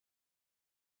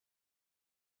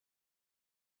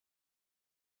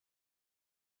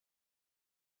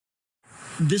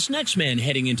This next man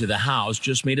heading into the house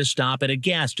just made a stop at a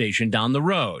gas station down the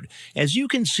road. As you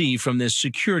can see from this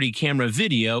security camera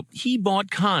video, he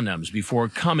bought condoms before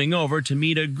coming over to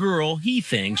meet a girl he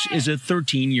thinks is a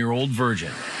 13-year-old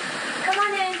virgin. Come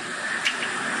on in.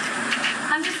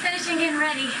 I'm just finishing getting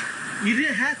ready. You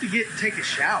didn't have to take a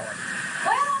shower.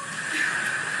 Well,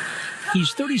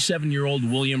 He's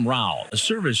 37-year-old William Rowell, a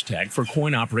service tech for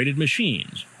coin-operated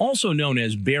machines. Also known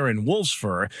as Baron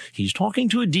Wolfsfur, he's talking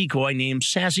to a decoy named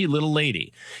Sassy Little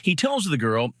Lady. He tells the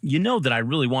girl, "You know that I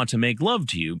really want to make love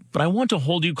to you, but I want to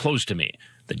hold you close to me."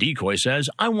 The decoy says,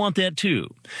 "I want that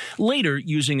too." Later,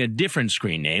 using a different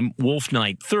screen name, Wolf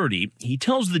Knight 30, he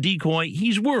tells the decoy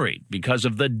he's worried because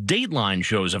of the Dateline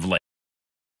shows of late.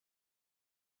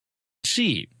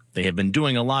 See, they have been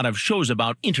doing a lot of shows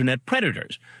about internet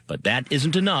predators, but that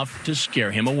isn't enough to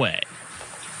scare him away.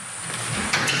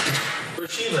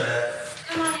 Where's Sheila at?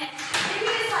 come on in. Maybe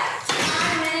it's like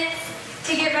 5 minutes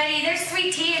to get ready. There's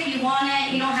sweet tea if you want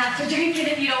it. You don't have to drink it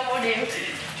if you don't want to.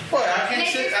 What, I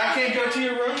can't go to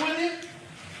your room with you?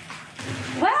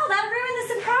 Well, that ruined the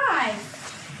surprise.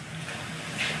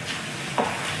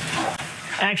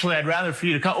 Actually, I'd rather for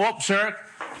you to come. Oh, sir.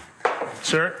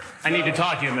 Sir, I need to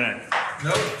talk to you a minute.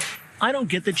 Nope. I don't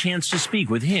get the chance to speak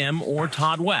with him or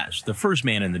Todd West, the first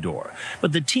man in the door,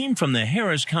 but the team from the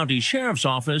Harris County Sheriff's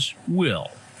Office will.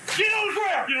 Get on the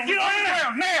ground! Get on the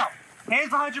ground now! Hands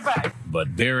behind your back.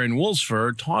 But Baron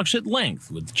Wolfsfur talks at length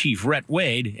with Chief Rhett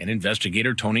Wade and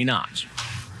investigator Tony Knotts.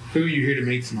 Who are you here to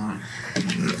meet tonight?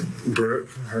 Brooke.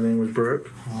 Her name was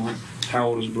Brooke. How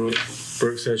old is Brooke?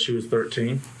 Brooke said she was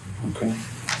 13. Okay.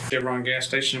 You ever run a gas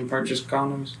station and purchase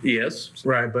condoms? Yes.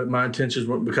 Right, but my intentions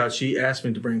were because she asked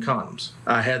me to bring condoms.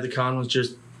 I had the condoms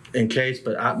just in case,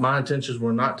 but my intentions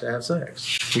were not to have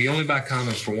sex. We only buy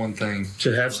condoms for one thing.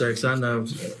 To have sex, I know.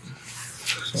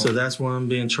 So that's why I'm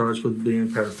being charged with being a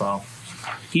pedophile.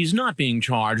 He's not being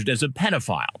charged as a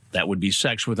pedophile. That would be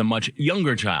sex with a much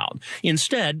younger child.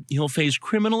 Instead, he'll face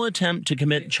criminal attempt to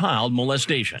commit child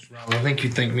molestation. I think you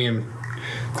think me and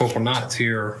Corporal Knotts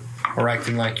here are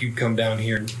acting like you'd come down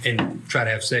here and try to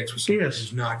have sex with someone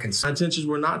who's not My consent. intentions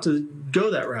were not to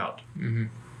go that route. Mm-hmm.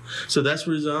 So that's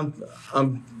the reason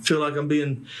I feel like I'm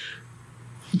being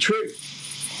tricked.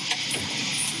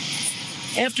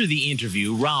 After the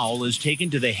interview, Rowell is taken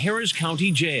to the Harris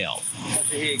County Jail.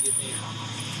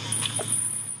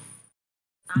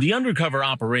 The undercover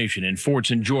operation in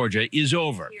Fortson, Georgia is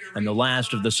over, and the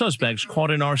last of the suspects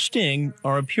caught in our sting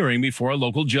are appearing before a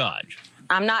local judge.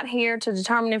 I'm not here to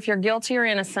determine if you're guilty or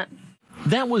innocent.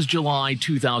 That was July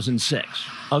 2006.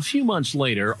 A few months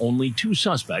later, only 2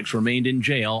 suspects remained in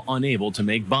jail unable to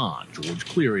make bond, George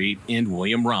Cleary and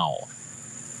William Rowell.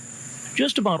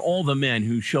 Just about all the men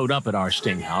who showed up at our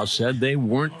sting house said they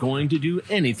weren't going to do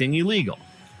anything illegal.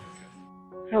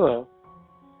 Hello.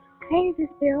 Hey, is this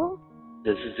Bill?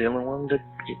 This is the only one that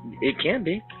it can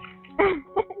be.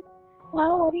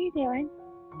 Well, what are you doing?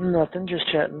 Nothing,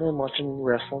 just chatting and watching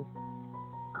wrestling.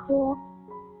 Cool.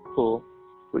 Cool.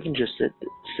 We can just sit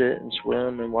and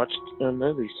swim and watch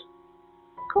movies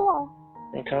Cool.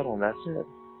 and cuddle, and that's it.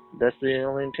 That's the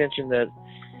only intention that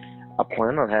I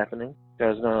plan on happening.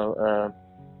 Because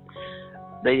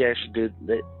they actually did.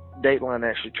 Dateline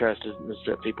actually tries to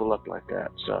set people up like that,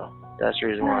 so that's the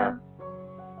reason why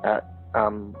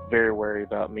I'm very wary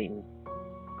about meeting.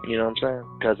 You know what I'm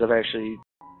saying? Because I've actually.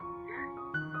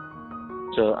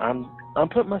 So I'm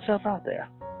putting myself out there.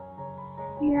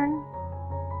 Yeah.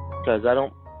 Because I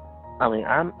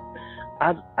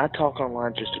talk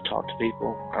online just to talk to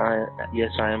people.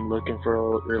 Yes, I am looking for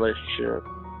a relationship,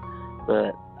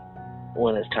 but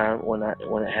when it's time, when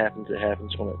it happens, it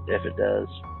happens. If it does,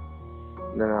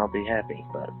 then I'll be happy.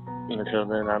 But until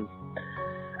then,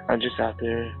 I'm just out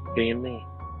there being me.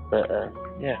 But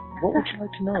yeah, what would you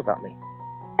like to know about me?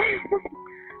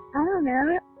 I don't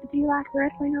know. Do you like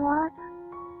wrestling a lot?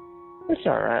 It's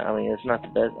all right. I mean, it's not the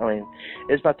best. I mean,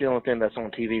 it's about the only thing that's on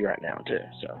TV right now too.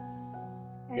 So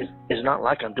it's not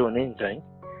like I'm doing anything.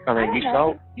 I mean,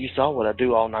 you saw what I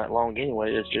do all night long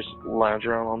anyway. It's just lounge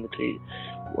around on the TV,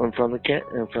 in front of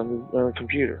the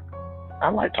computer. I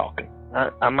like talking.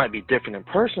 I might be different in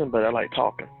person, but I like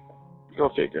talking. Go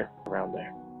figure around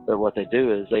there. But what they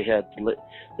do is they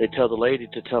tell the lady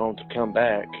to tell them to come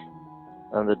back,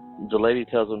 and the lady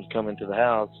tells them to come into the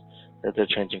house, that they're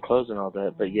changing clothes and all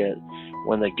that. But yet,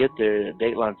 when they get there,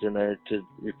 Dateline's in there to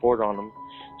report on them.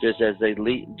 Just as they're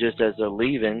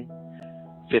leaving,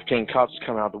 15 cops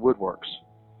come out of the woodworks.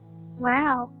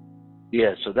 Wow.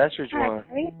 Yeah, so that's the reason why. That's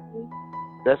crazy.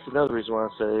 That's another reason why I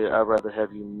say I'd rather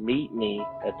have you meet me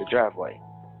at the driveway.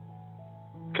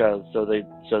 Because so the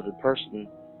person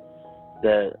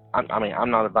that I mean,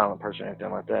 I'm not a violent person or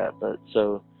anything like that, but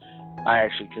so I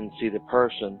actually can see the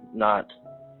person, not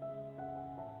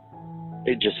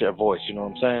it just a voice. You know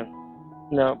what I'm saying?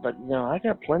 No, but no, I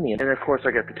got plenty, and of course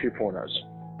I got the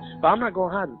 2.0s. But I'm not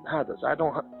gonna hide this. I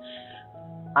don't.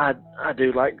 I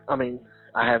do like. I mean,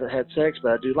 I haven't had sex,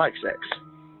 but I do like sex.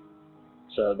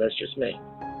 So that's just me.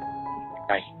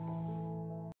 Bye.